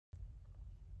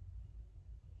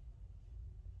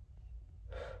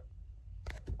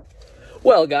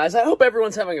Well, guys, I hope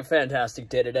everyone's having a fantastic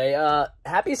day today.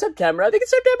 Happy September. I think it's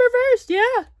September 1st,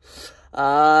 yeah.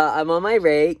 I'm on my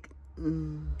rake.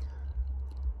 Ew,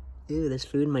 there's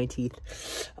food in my teeth.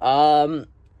 I'm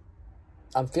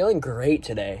feeling great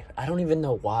today. I don't even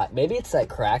know why. Maybe it's that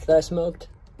crack that I smoked.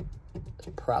 That's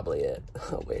probably it.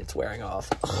 Oh, wait, it's wearing off.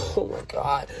 Oh, my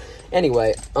God.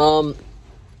 Anyway,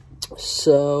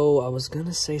 so I was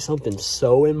gonna say something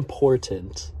so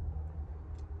important.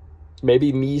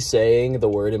 Maybe me saying the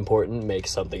word important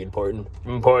makes something important.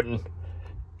 Important.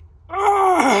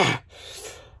 Yeah,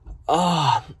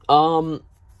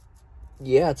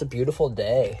 it's a beautiful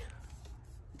day.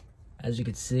 As you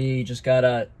can see, just got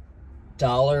a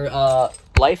 $1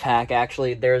 life hack.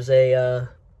 Actually, there's a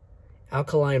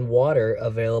alkaline water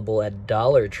available at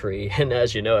Dollar Tree, and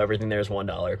as you know, everything there is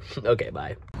 $1. Okay,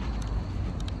 bye.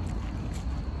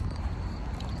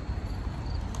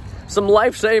 Some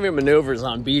life-saving maneuvers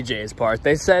on BJ's part.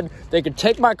 They said they could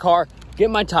take my car, get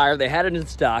my tire. They had it in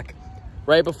stock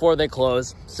right before they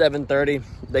close. 7:30.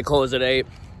 They close at 8.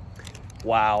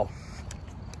 Wow.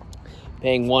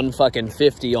 Paying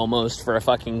 $1.50 almost for a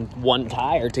fucking one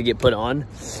tire to get put on.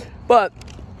 But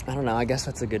I don't know. I guess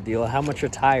that's a good deal. How much are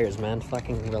tires, man?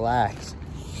 Fucking relax.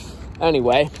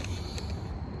 Anyway.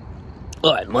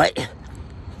 What?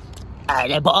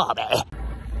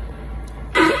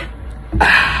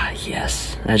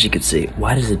 Yes, as you can see.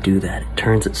 Why does it do that? It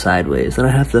turns it sideways. Then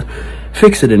I have to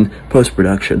fix it in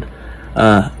post-production.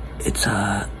 It's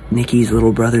Nikki's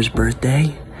little brother's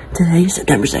birthday today,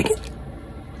 September 2nd.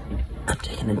 I'm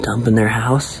taking a dump in their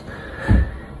house.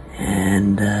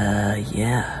 And,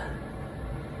 yeah.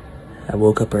 I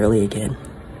woke up early again.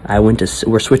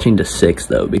 We're switching to 6,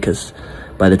 though, because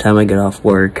by the time I get off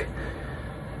work,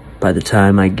 by the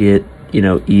time I get,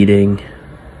 eating,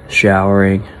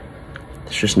 showering,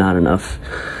 it's just not enough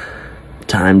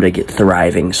time to get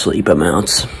thriving sleep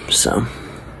amounts. So,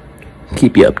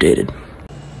 keep you updated.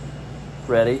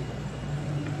 Ready?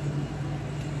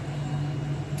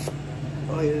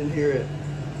 Oh, you didn't hear it.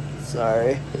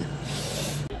 Sorry.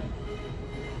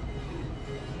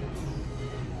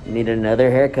 Need another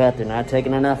haircut. They're not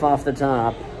taking enough off the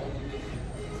top.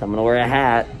 So I'm gonna wear a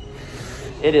hat.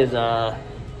 It is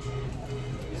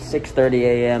 6:30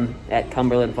 a.m. at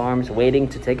Cumberland Farms, waiting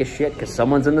to take a shit because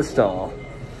someone's in the stall.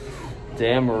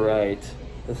 Damn right.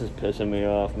 This is pissing me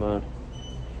off, man.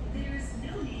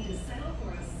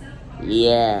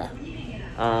 Yeah.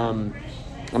 I'm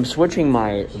switching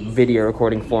my video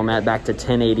recording format back to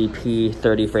 1080p,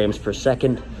 30 frames per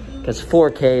second, because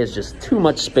 4K is just too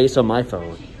much space on my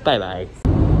phone. Bye-bye.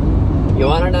 You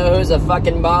wanna know who's a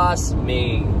fucking boss?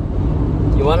 Me.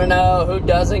 You wanna know who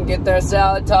doesn't get their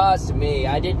salad tossed? Me.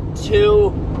 I did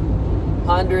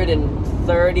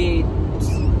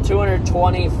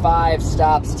 225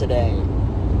 stops today.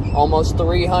 Almost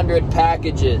 300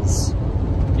 packages.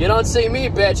 You don't see me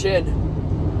bitching.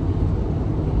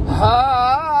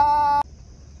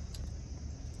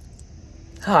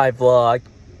 Hi, vlog.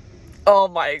 Oh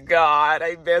my God,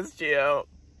 I missed you.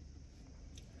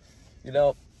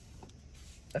 I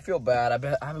feel bad. I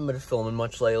haven't been filming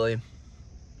much lately.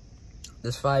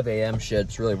 This 5 a.m.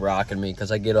 shit's really rocking me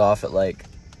because I get off at like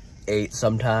 8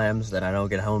 sometimes, then I don't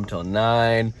get home till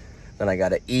 9, then I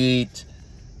gotta eat,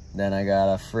 then I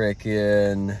gotta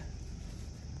frickin'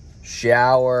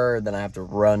 shower, then I have to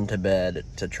run to bed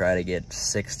to try to get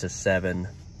 6 to 7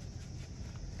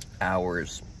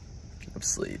 hours of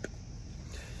sleep.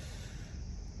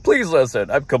 Please listen,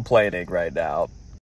 I'm complaining right now.